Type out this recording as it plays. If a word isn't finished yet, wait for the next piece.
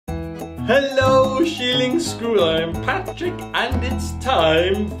Hello Sheiling School, I'm Patrick and it's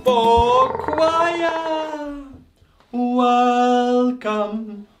time for choir.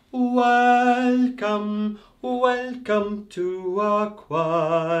 Welcome, welcome, welcome to our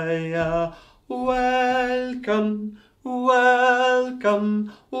choir. Welcome,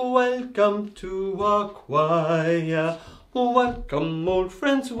 welcome, welcome to our choir. Welcome old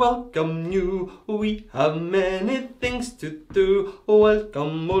friends, welcome new, we have many things to do.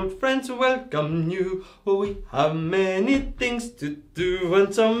 Welcome old friends, welcome new, we have many things to do.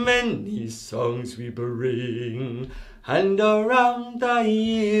 And so many songs we bring, and around the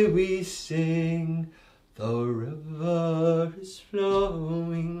year we sing. The river is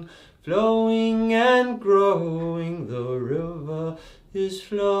flowing, flowing and growing. The river is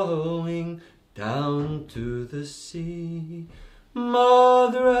flowing down to the sea.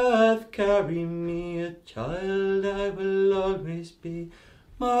 Mother Earth, carry me, a child I will always be.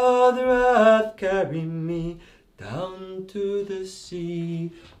 Mother Earth, carry me down to the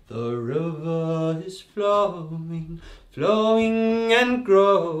sea. The river is flowing, flowing and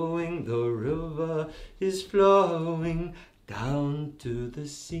growing. The river is flowing down to the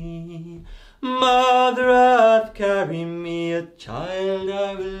sea. Mother Earth, carry me, a child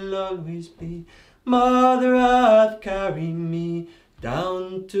I will always be. Mother Earth, carry me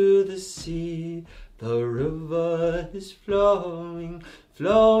down to the sea. The river is flowing,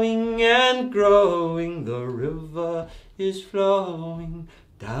 flowing and growing. The river is flowing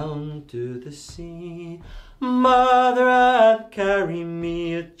down to the sea. Mother Earth, carry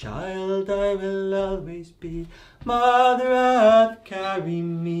me, a child I will always be. Mother Earth, carry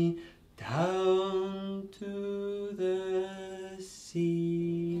me down to the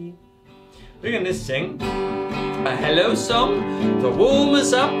sea. We're going to sing a hello song to warm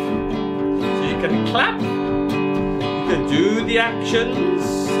us up, so you can clap, you can do the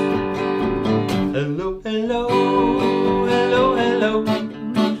actions. Hello, hello, hello, hello,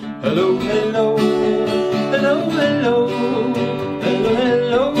 hello, hello, hello, hello, hello, hello,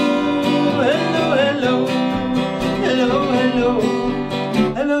 hello, hello, hello,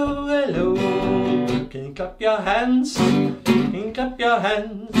 hello, hello. Can you clap your hands? Can you clap your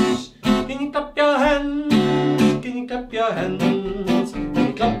hands? Can you clap your hands? Can you clap your hands? Can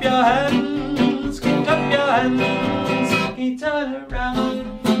you clap your hands? Can you clap your hands? Can you turn around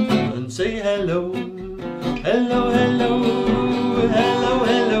and say hello? Hello, hello, hello, hello, hello,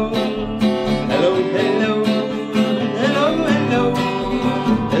 hello, hello, hello, hello, hello,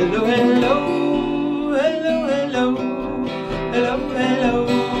 hello, hello, hello,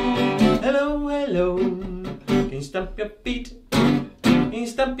 hello, hello. Can you stamp your feet? Can you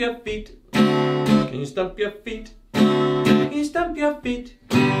stamp your feet? Can you stamp your feet? Can you stamp your feet?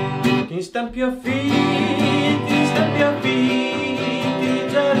 Can you stamp your feet? Can you stamp your feet? Can you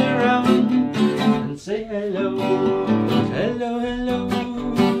turn around and say hello? Hello, hello, hello,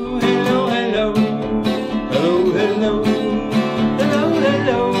 hello, hello, hello, hello, hello, hello,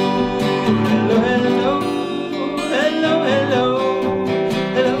 hello, hello,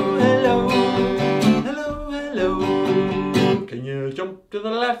 hello, hello, hello. Can you jump to the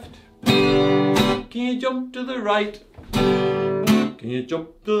left? Can you jump to the right? Can you jump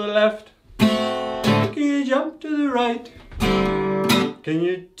to the left? Can you jump to the right? Can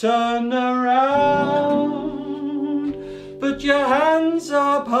you turn around? Put your hands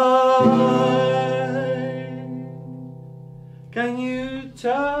up high. Can you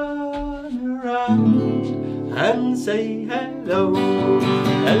turn around and say hello?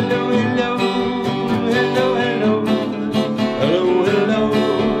 Hello, hello, hello, hello, hello, hello.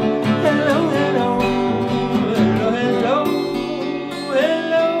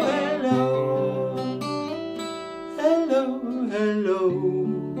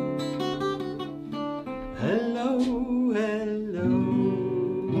 Hello, hello.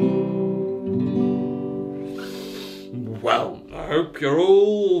 Well, I hope you're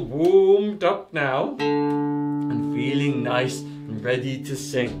all warmed up now and feeling nice and ready to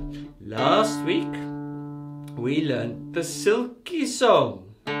sing. Last week we learned the Silky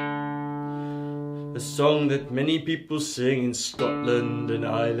Song, a song that many people sing in Scotland and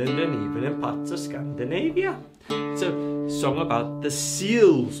Ireland and even in parts of Scandinavia. It's a song about the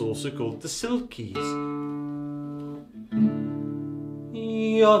seals, also called the Silkies.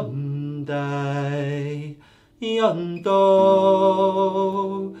 Yonday, yondo,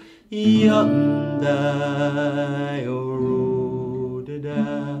 yonday, orodada,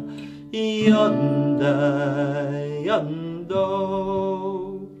 yonday, yondo,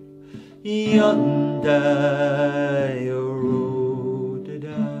 yonday,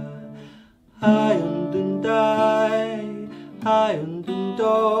 orodada, ayundundai,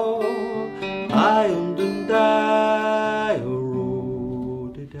 ayundundo. hi und I,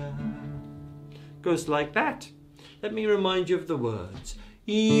 ro-da-da. Goes like that. Let me remind you of the words.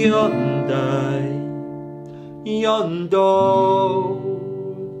 Yondai, yondo,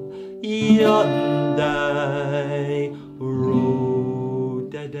 yondai,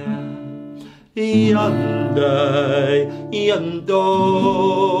 ro-da-da. Yondai, yondo,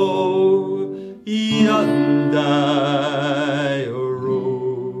 yondai,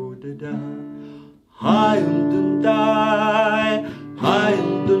 ro-da-da. Hi und I, hi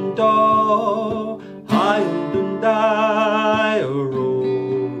und do, hi und I,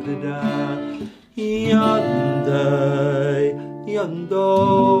 ro-da-da. Yondai, yondo,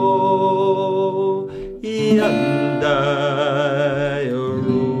 yondai,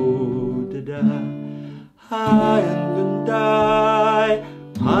 ro-da-da. Hi and I,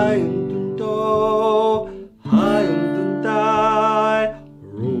 hi and do, hi and I,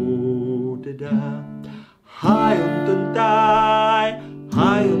 ro-da-da. Hi und I,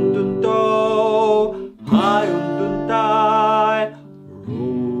 hi und do, hi und I,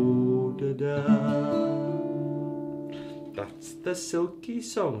 ro-da-da. That's the Silky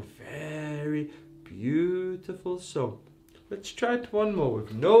Song. Very beautiful song. Let's try it one more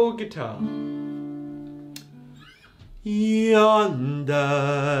with no guitar. Yondai,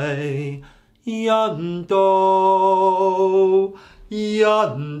 yondo,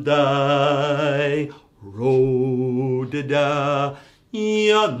 yondai, ro-da-da.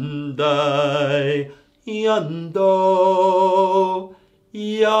 Yondai, yondo,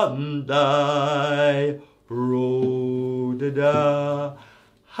 yondai, ro-da-da.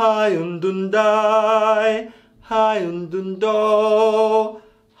 Hi und I, hi und do,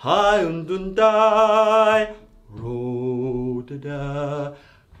 hi und I, ro-da-da.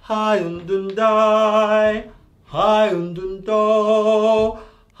 Hi und I, hi und do,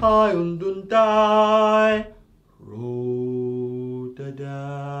 hi und I, ro-da-da.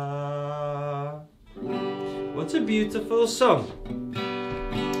 What a beautiful song.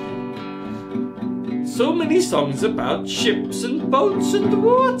 So many songs about ships and boats and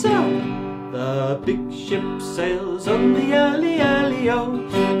water. The big ship sails on the alley-alley-o,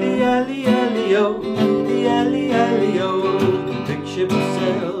 the alley-alley-o, the alley-alley-o. The big ship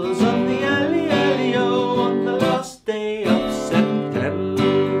sails on the alley-alley-o on the last day of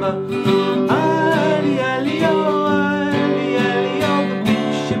September. Alley-alley-o, alley-alley-o, the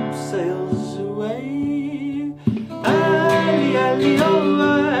big ship sails away. Alley-alley-o,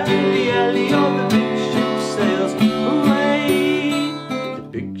 alley-alley-o, the big ship sails away. The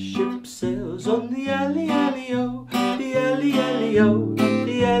big ship sails on the alley-alley-o, the alley-alley-o,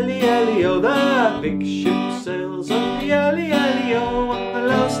 the alley-alley-o. The big ship sails on the alley-alley-o on the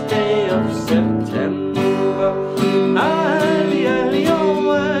last day of September.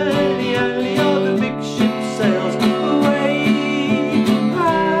 Alley-alley-o, alley-alley-o, the big ship sails away.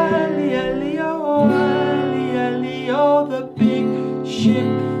 Alley-alley-o, alley-alley-o, the big ship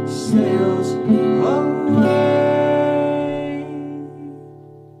sails away.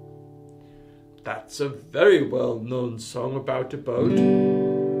 That's a very well-known song about a boat,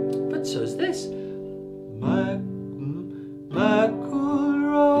 but so's this.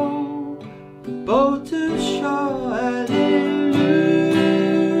 Mackerel, the boat is shore, hallelujah.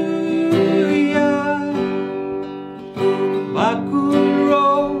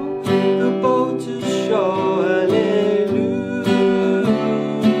 Mackerel, the boat is shore, hallelujah.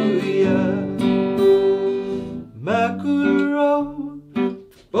 Mackerel, the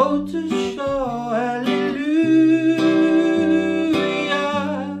boat is shore, hallelujah.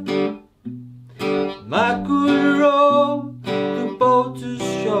 Mackerel, the boat is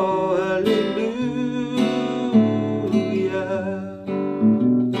shore, hallelujah.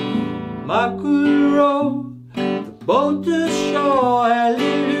 Mackerel, the boat is shore,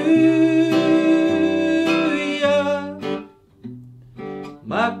 hallelujah.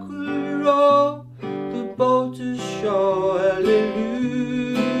 Mackerel, the boat is shore, hallelujah.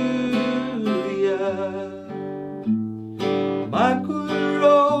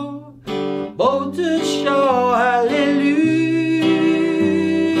 Mackerel, boat is shore, hallelujah.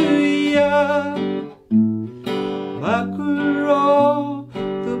 Mackerel,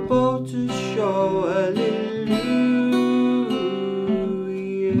 the boat is shore, hallelujah.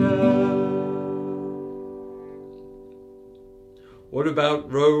 What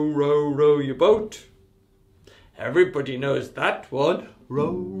about row, row, row your boat? Everybody knows that one.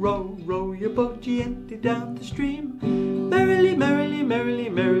 Row, row, row your boat gently down the stream. Merrily, merrily, merrily,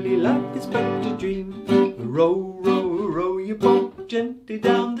 merrily, life is but a dream. Row, row, row your boat gently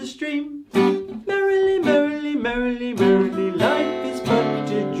down the stream. Merrily, merrily, merrily, merrily, life is but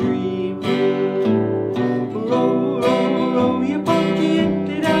a dream.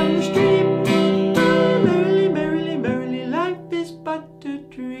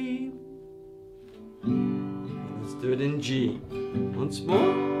 Once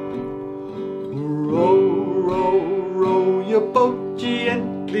more. Row, row, row your boat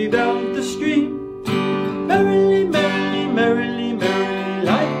gently down the stream. Merrily, merrily, merrily, merrily,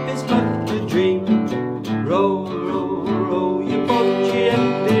 life is but a dream. Row, row, row your boat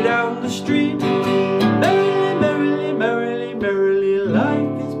gently down the stream. Merrily, merrily, merrily, merrily,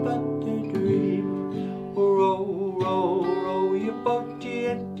 life is but a dream. Row, row, row your boat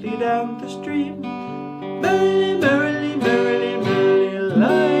gently down the stream. Merrily, merrily, merrily, merrily,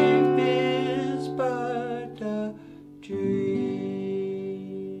 life is but a dream.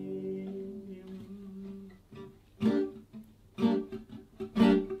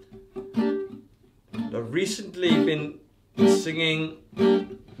 I've recently been singing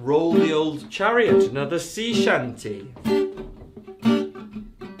Roll the Old Chariot, another sea shanty.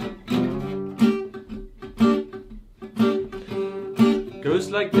 Goes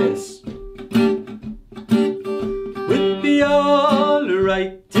like this. We'd be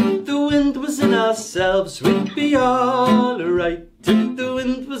alright if the wind was in ourselves. We'd be alright if the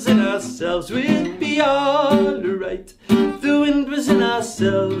wind was in ourselves. We'd be alright if the wind was in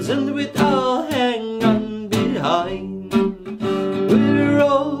ourselves, and we'd all hang on behind. We'll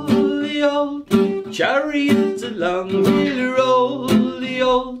roll the old chariot along. We'll roll the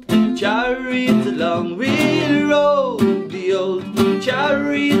old chariot along. We'll roll the old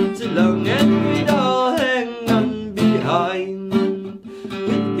chariot along, and we'd all hang on behind.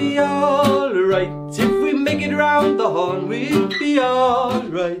 We'd be alright if we make it round the horn. We'd be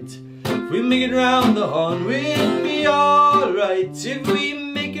alright if we make it round the horn. We'd be alright if we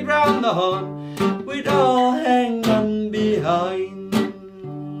make it round the horn. We'd all hang on behind.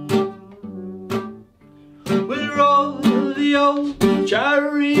 We'll roll the old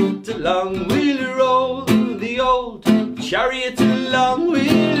chariot along. We'll roll the old chariot along.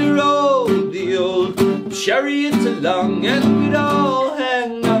 We'll roll the old chariot along, and we'd all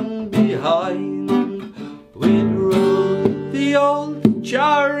hang on behind. We'd roll the old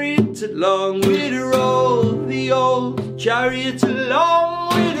chariot along. We'd roll the old chariot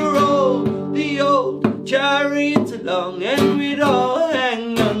along. We'd roll the old chariot along, and we'd all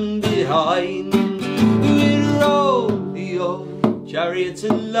hang on behind. We'd roll the old chariot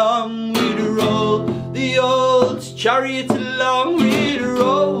along. We'd roll the old chariot along. We'd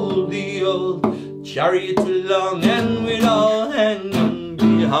roll the old chariot along, and we'd all hang on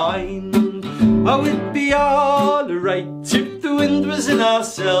behind. Oh, it'd be alright if the wind was in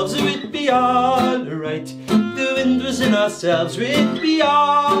ourselves. It'd be alright if the wind was in ourselves. We'd be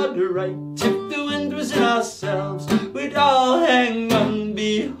alright if the wind was in ourselves. We'd all hang on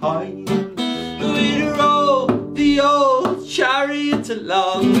behind. We'd roll the old chariot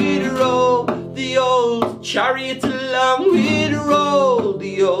along. We'd roll the old chariot along. We'd roll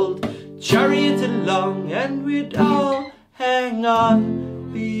the old chariot along, and we'd all hang on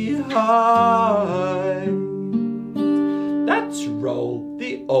behind. That's roll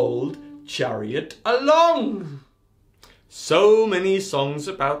the old chariot along. So many songs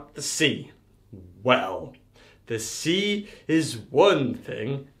about the sea. Well, the sea is one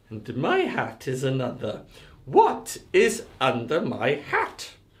thing and my hat is another. What is under my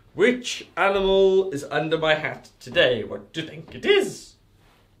hat? Which animal is under my hat today? What do you think it is?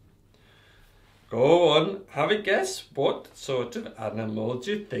 Go on, have a guess. What sort of animal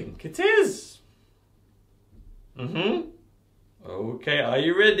do you think it is? Okay, are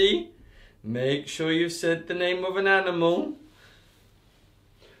you ready? Make sure you've said the name of an animal.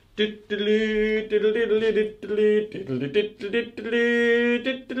 I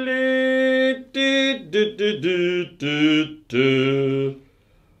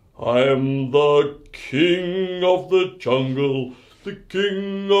am the king of the jungle, the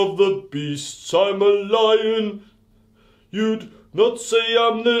king of the beasts. I'm a lion. You'd not say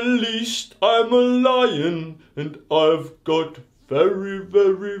I'm the least. I'm a lion, and I've got very,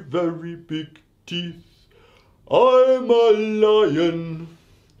 very, very big teeth. I'm a lion.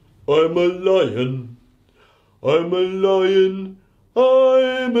 I'm a lion. I'm a lion.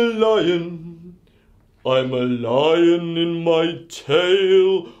 I'm a lion. I'm a lion in my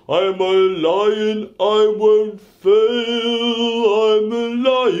tail. I'm a lion, I won't fail. I'm a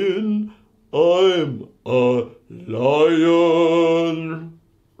lion. I'm a lion.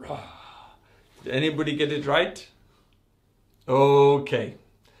 Did anybody get it right? Okay.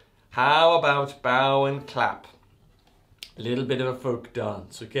 How about bow and clap? A little bit of a folk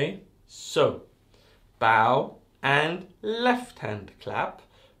dance, okay? So, bow and left hand clap.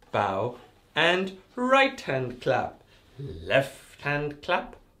 Bow and right hand clap. Left hand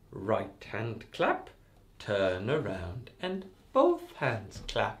clap. Right hand clap. Turn around and both hands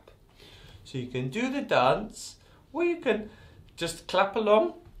clap. So you can do the dance, or you can just clap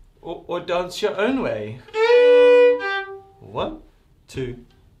along or dance your own way. 1, 2,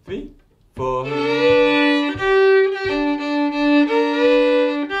 3, 4.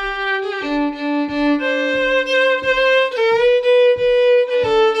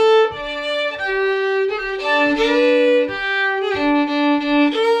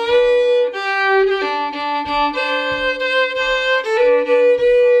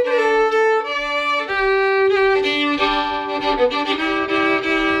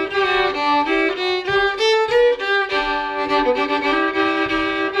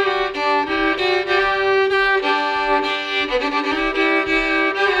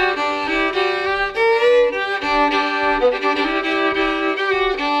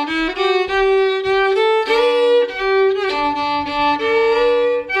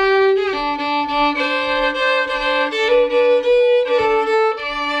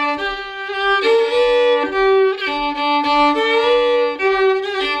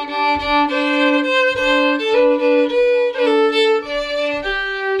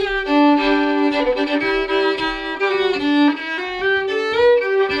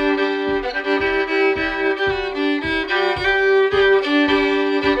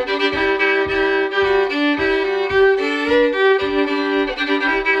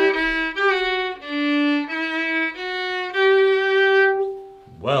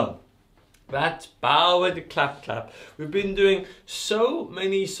 Well, that's Bow with the Clap Clap. We've been doing so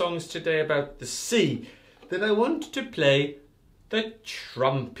many songs today about the sea that I wanted to play the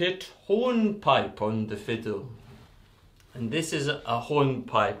trumpet hornpipe on the fiddle. And this is a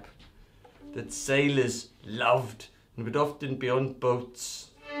hornpipe that sailors loved and would often be on boats.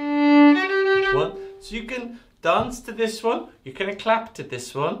 So you can dance to this one, you can clap to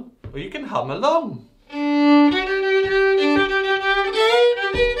this one, or you can hum along.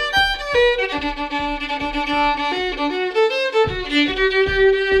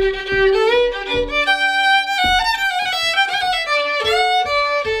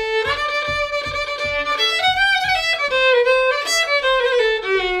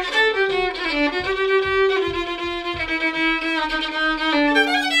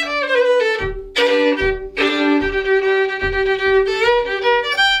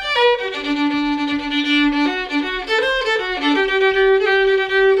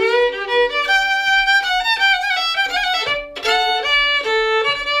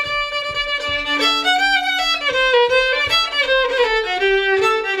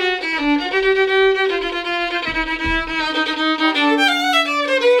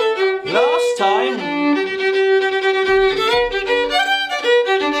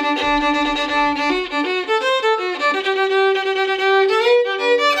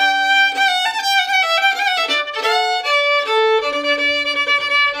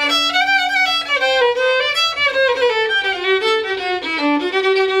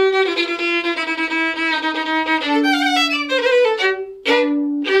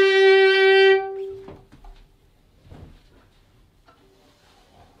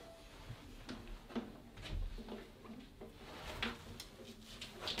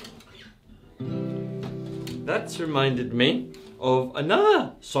 That's reminded me of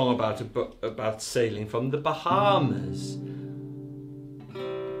another song about sailing from the Bahamas.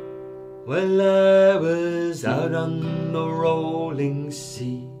 Well, I was out on the rolling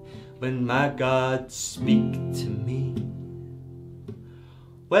sea when my God speak to me.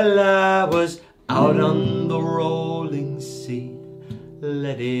 Well, I was out on the rolling sea,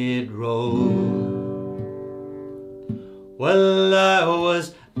 let it roll. Well, I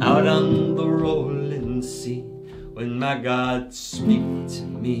was out on the rolling sea when my God speak to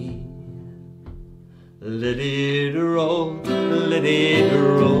me. Let it roll, let it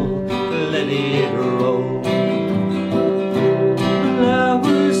roll, let it roll. Well, I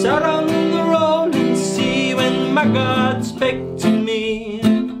was out on the rolling sea when my God spake to me.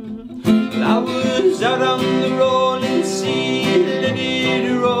 Well, I was out on the rolling sea, let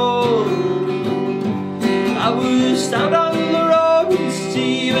it roll. I was out on the rolling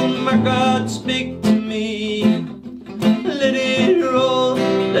sea when my God spake to me. Let it roll,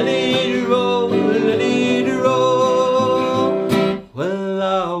 let it roll, let it roll. Well,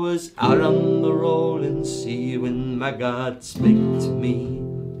 I was out on the rolling sea when my God spake to me.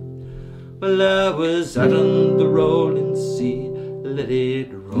 Well, I was out on the rolling sea, let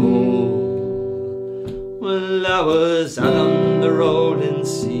it roll. Well, I was out on the rolling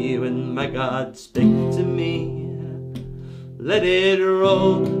sea when my God spake to me. Let it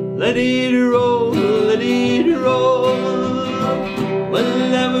roll, let it roll, let it roll.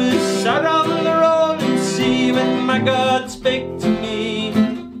 Well, I was out on the rolling sea when my God spake to me.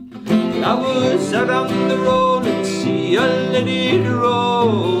 I was out on the rolling sea, sea, let it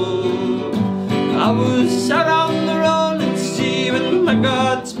roll. I was out on the rolling sea when my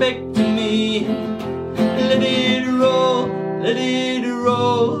God spake to me. Let it roll, let it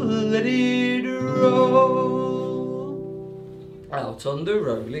roll, let it roll. Out on the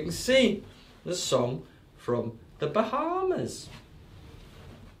rolling sea. The song from the Bahamas.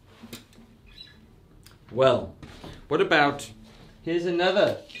 Well, what about, here's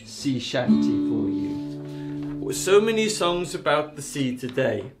another sea shanty for you. So many songs about the sea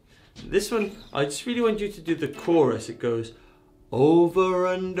today. This one, I just really want you to do the chorus. It goes, over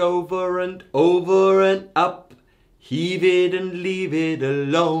and over and over and up, heave it and leave it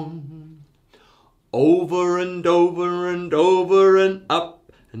alone. Over and over and over and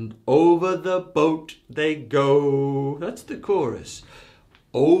up, and over the boat they go. That's the chorus.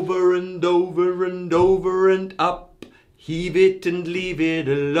 Over and over and over and up, heave it and leave it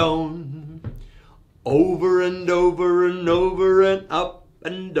alone. Over and over and over and up,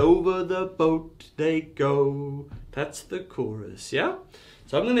 and over the boat they go. That's the chorus, yeah?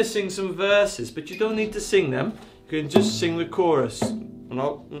 So I'm going to sing some verses, but you don't need to sing them. You can just sing the chorus. And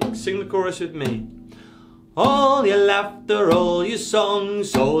I'll sing the chorus with me. All your laughter, all your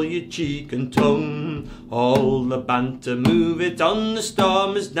songs, all your cheek and tongue, all the banter, move it on, the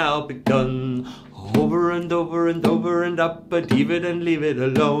storm has now begun. Over and over and over and up, and heave it and leave it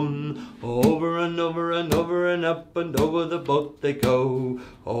alone. Over and over and over and up, and over the boat they go.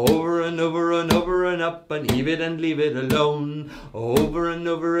 Over and over and over and up, and heave it and leave it alone. Over and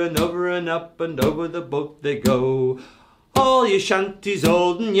over and over and up, and over the boat they go. All your shanties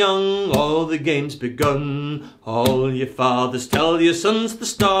old and young, all the games begun. All your fathers tell your sons the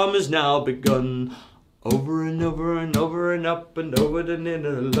storm has now begun. Over and over and over and up, and over the in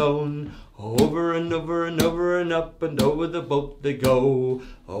alone. Over and over and over and up, and over the boat they go.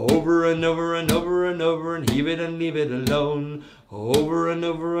 Over and over and over and over, and heave it and leave it alone. Over and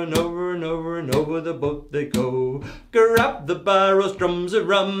over and over and over, and over the boat they go. Grab the barrels, drums of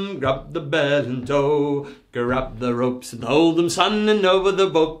rum, grab the bell and tow. Grab the ropes and hold them, son, and over the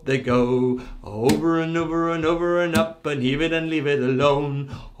boat they go. Over and over and over and up, and heave it and leave it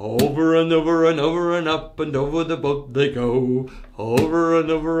alone. Over and over and over and up, and over the boat they go. Over and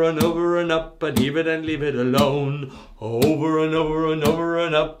over and over and up, and heave it and leave it alone. Over and over and over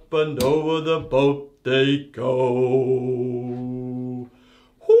and up, and over the boat they go.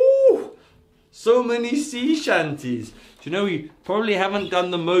 Whoo! So many sea shanties. Do you know, we probably haven't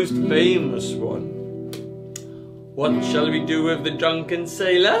done the most famous one. What shall we do with the drunken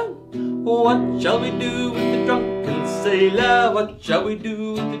sailor? What shall we do with the drunken sailor? What shall we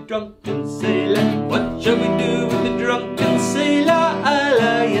do with the drunken sailor? What shall we do with the drunken sailor?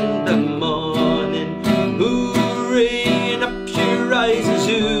 Early in the morning, hooray, and up she rises,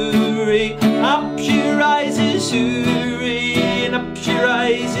 hooray, up she rises, hooray, and up she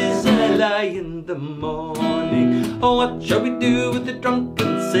rises early in the morning. Oh, what shall we do with the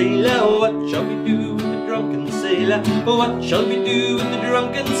drunken sailor? What shall we do with the drunken sailor? What shall we do with the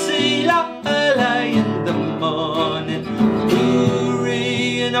drunken sailor? Early in the morning,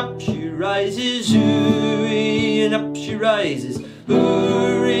 hooray, and up she rises, hooray, and up she rises,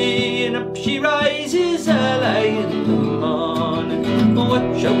 hooray, and up she rises early in the morning.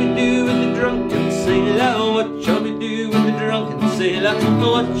 What shall we do with the drunken sailor? What shall we do with the drunken sailor?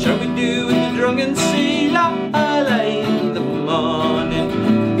 What shall we do with the drunken sailor? Early in the morning,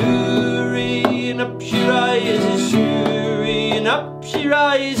 hooray, and up she rises, hooray, and up she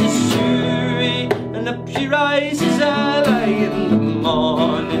rises, hooray, and up she rises early in the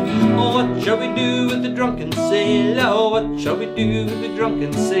morning. What shall we do with the drunken sailor? What shall we do with the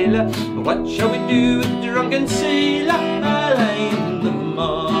drunken sailor? What shall we do with the drunken sailor? Early in the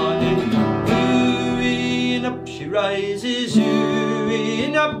morning, hooray, and up she rises, hooray,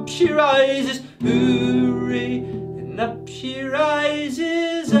 and up she rises, hooray, and up she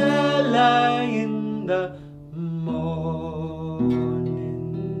rises early in the morning.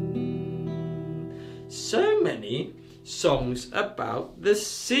 So many songs about the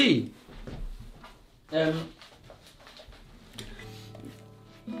sea.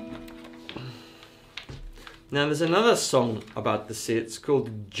 Now there's another song about the sea. It's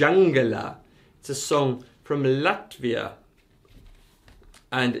called Jungala. It's a song from Latvia.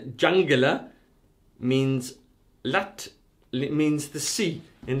 And Jungala means the sea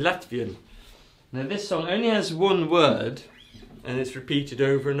in Latvian. Now this song only has one word and it's repeated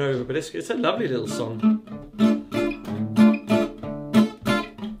over and over, but it's a lovely little song.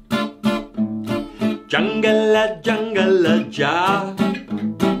 Jungala, jungala, ja.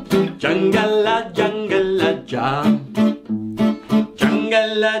 Jungala, jungala, ja.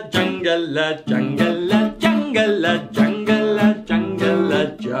 Jungala, jungala, jungala, jungala. jungala, jungala, jungala,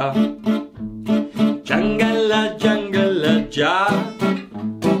 ja. Jungala, jungala, ja.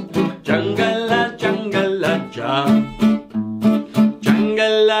 Jungala, jungala, ja.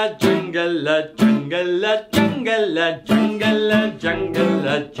 Jungala, jungala, jungala, jungala, jungala,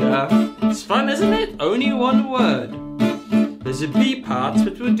 jungala, ja. It's fun, isn't it? Only one word. There's a B part,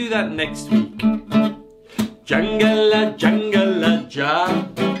 but we'll do that next week. Jungala, jungala, ja.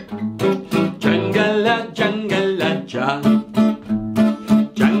 Jungala, jungala, ja.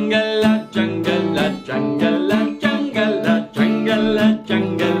 Jungala, jungala, jungala, jungala, jungala,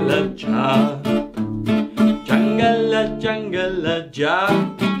 jungala, ja. Jungala, jungala, ja.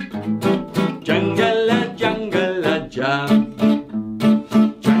 Jungala, jungala, ja.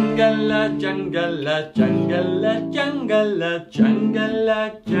 Jungala, jungala, jungala, jungala, jungala,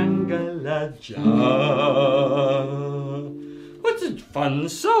 jungala, ja. What a fun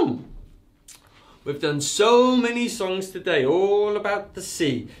song! We've done so many songs today, all about the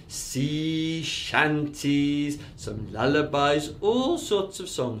sea. Sea shanties, some lullabies, all sorts of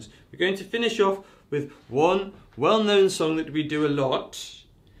songs. We're going to finish off with one well-known song that we do a lot.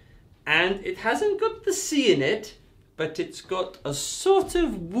 And it hasn't got the sea in it, but it's got a sort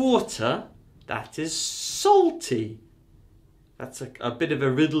of water that is salty. That's a bit of a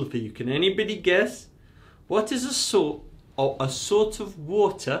riddle for you. Can anybody guess? What is a sort of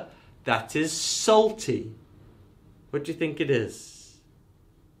water that is salty? What do you think it is?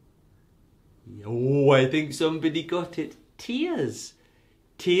 Oh, I think somebody got it. Tears.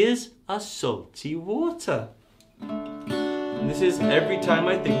 Tears are salty water. And this is Every Time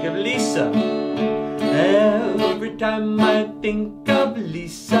I Think of Lisa. Every time I think of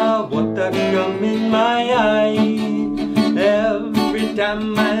Lisa, water come in my eye. Every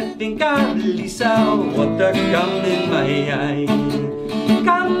time I think of Lisa, water come in my eye.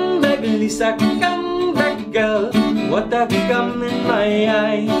 Come back, Lisa, come back, girl, water come in my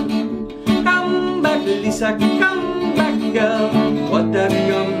eye. Come back, Lisa, come back, girl, water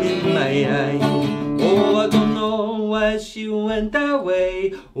come in my eye. Oh, I don't know why she went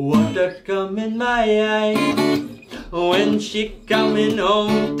away, water come in my eye. When she coming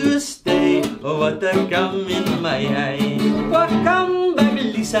home to stay, water come in my eye. Oh, come back,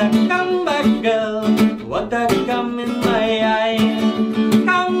 Lisa, come back, girl, water come in my eye.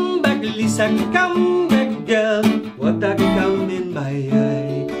 Come back, Lisa, come back, girl, water come in my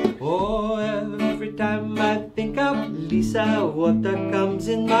eye. Oh, every time I think of Lisa, water comes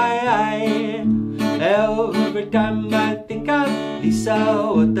in my eye. Every time I think of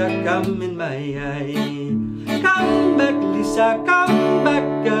Lisa, water come in my eye. Come back, Lisa, come back,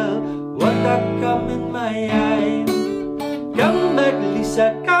 girl, water come in my eye. Come back,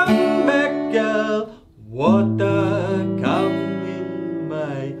 Lisa, come back, girl, water come in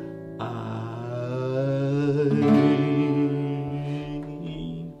my eye.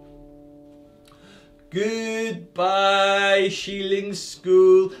 Goodbye, Sheiling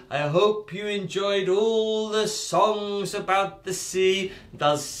School. I hope you enjoyed all the songs about the sea. And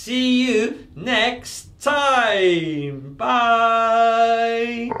I'll see you next time.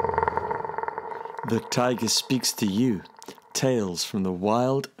 Bye. The Tiger Speaks to You. Tales from the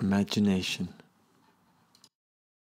Wild Imagination.